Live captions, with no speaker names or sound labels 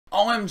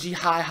OMG,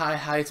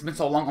 hi, it's been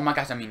so long. Oh my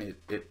gosh, I mean,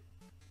 it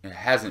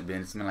hasn't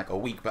been. It's been like a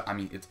week, but I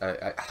mean, it's,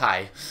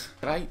 hi.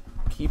 Did I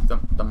keep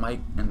the mic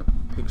in the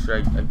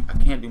picture? I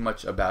can't do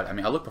much about it. I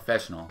mean, I look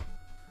professional.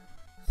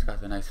 It's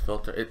got the nice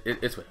filter.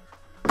 It's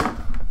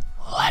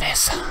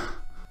lettuce.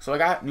 So I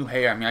got new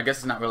hair. I mean, I guess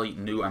it's not really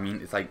new. I mean,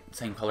 it's like the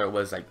same color it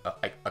was like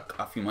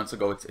a few months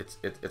ago.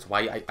 It's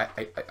white.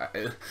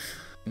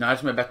 You know, I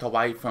just went back to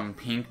white from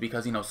pink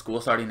because, you know, school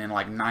starting in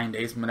like 9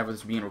 days from whenever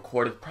this is being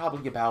recorded.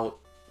 Probably about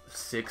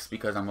 6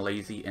 because I'm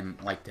lazy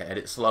and like to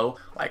edit slow.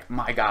 Like,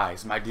 my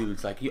guys, my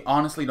dudes, like, you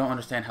honestly don't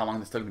understand how long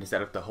this took me to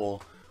set up the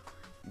whole,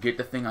 get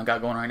the thing I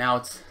got going right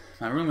now.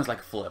 My room is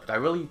like flipped.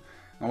 I'm waiting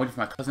for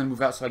my cousin to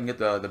move out so I can get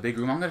the big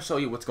room. I'm going to show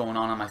you what's going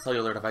on my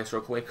cellular device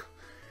real quick.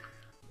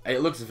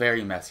 It looks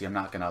very messy, I'm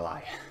not going to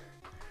lie.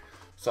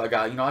 So I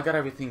got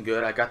everything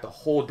good. I got the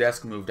whole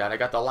desk moved out. I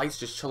got the lights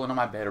just chilling on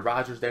my bed.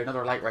 Roger's there,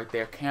 another light right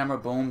there. Camera,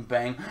 boom,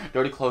 bang.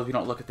 Dirty clothes, you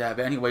don't look at that.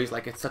 But anyways,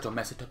 like, it's such a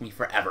mess. It took me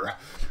forever.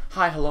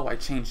 Hi, hello, I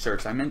changed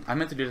shirts. I meant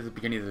to do it at the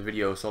beginning of the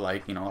video, so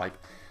like, you know, like,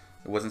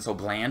 it wasn't so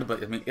bland.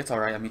 But I mean, it's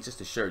alright. I mean, it's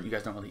just a shirt. You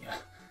guys don't really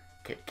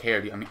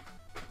care, do you? I mean,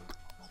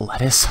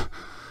 lettuce.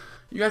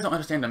 You guys don't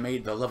understand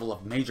the level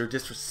of major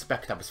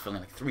disrespect I was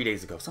feeling like 3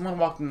 days ago. Someone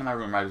walked into my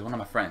room, right? It was one of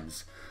my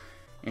friends.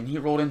 And he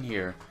rolled in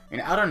here, and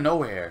out of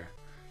nowhere,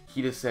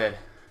 he just said,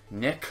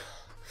 Nick,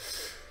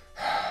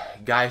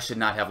 guys should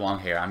not have long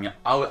hair. I mean,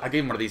 I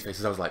gave him one of these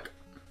faces. I was like,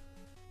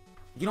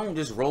 you don't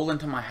just roll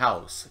into my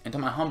house, into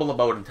my humble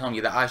abode, and tell me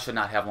that I should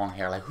not have long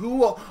hair. Like,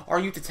 who are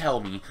you to tell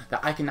me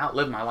that I cannot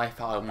live my life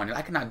how I want it?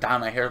 I cannot dye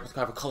my hair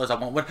whatever colors I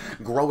want,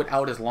 grow it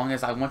out as long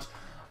as I want.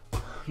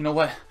 You know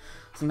what?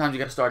 Sometimes you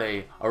gotta start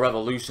a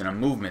revolution, a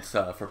movement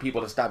for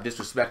people to stop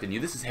disrespecting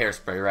you. This is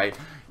Hairspray, right?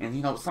 And,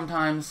 you know,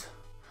 sometimes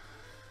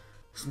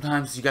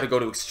you gotta go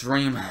to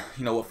extreme,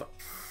 you know,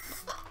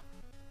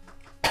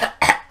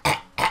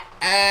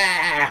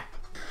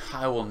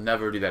 I will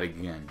never do that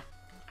again.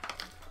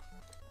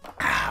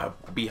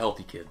 Be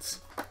healthy, kids.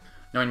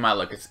 Knowing my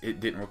luck, it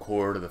didn't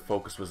record, or the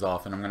focus was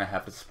off, and I'm gonna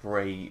have to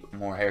spray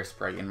more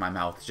hairspray in my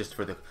mouth just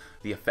for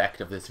the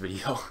effect of this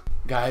video.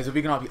 Guys, if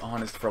we can all be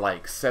honest for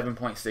like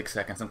 7.6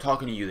 seconds, I'm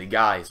talking to you, the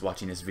guys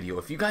watching this video.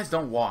 If you guys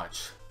don't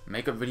watch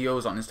makeup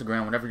videos on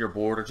Instagram whenever you're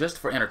bored, or just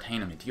for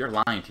entertainment,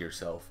 you're lying to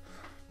yourself.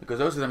 Because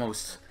those are the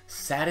most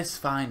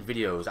satisfying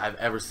videos I've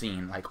ever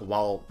seen, like,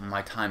 while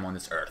my time on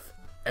this earth.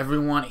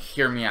 Everyone,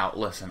 hear me out.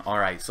 Listen,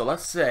 alright, so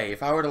let's say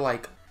if I were to,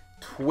 like,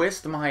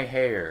 twist my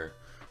hair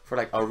for,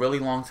 like, a really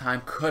long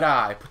time, could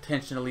I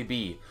potentially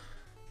be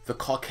the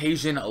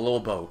Caucasian Lil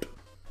Boat?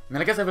 I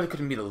mean, I guess I really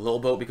couldn't be the Lil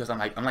Boat because I'm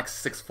like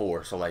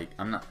 6'4", so, like,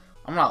 I'm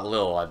not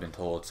Lil, I've been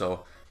told.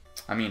 So,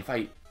 I mean, if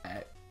I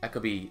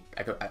could be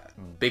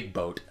Big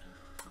Boat.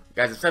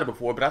 Guys, I've said it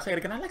before, but I'll say it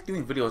again. I like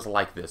doing videos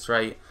like this,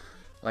 right?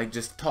 Like,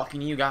 just talking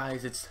to you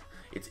guys, it's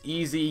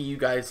easy, you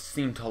guys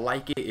seem to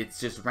like it,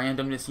 it's just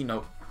randomness, you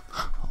know,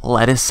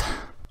 lettuce.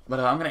 But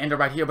I'm gonna end it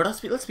right here, but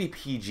let's be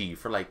PG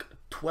for like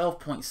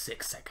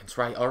 12.6 seconds,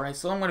 right? Alright,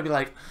 so I'm gonna be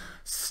like,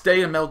 stay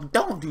in milk,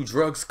 don't do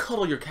drugs,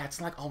 cuddle your cats,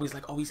 and like always,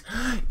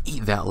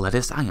 eat that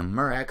lettuce. I am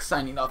Murak,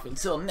 signing off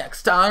until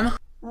next time.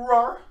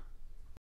 Roar.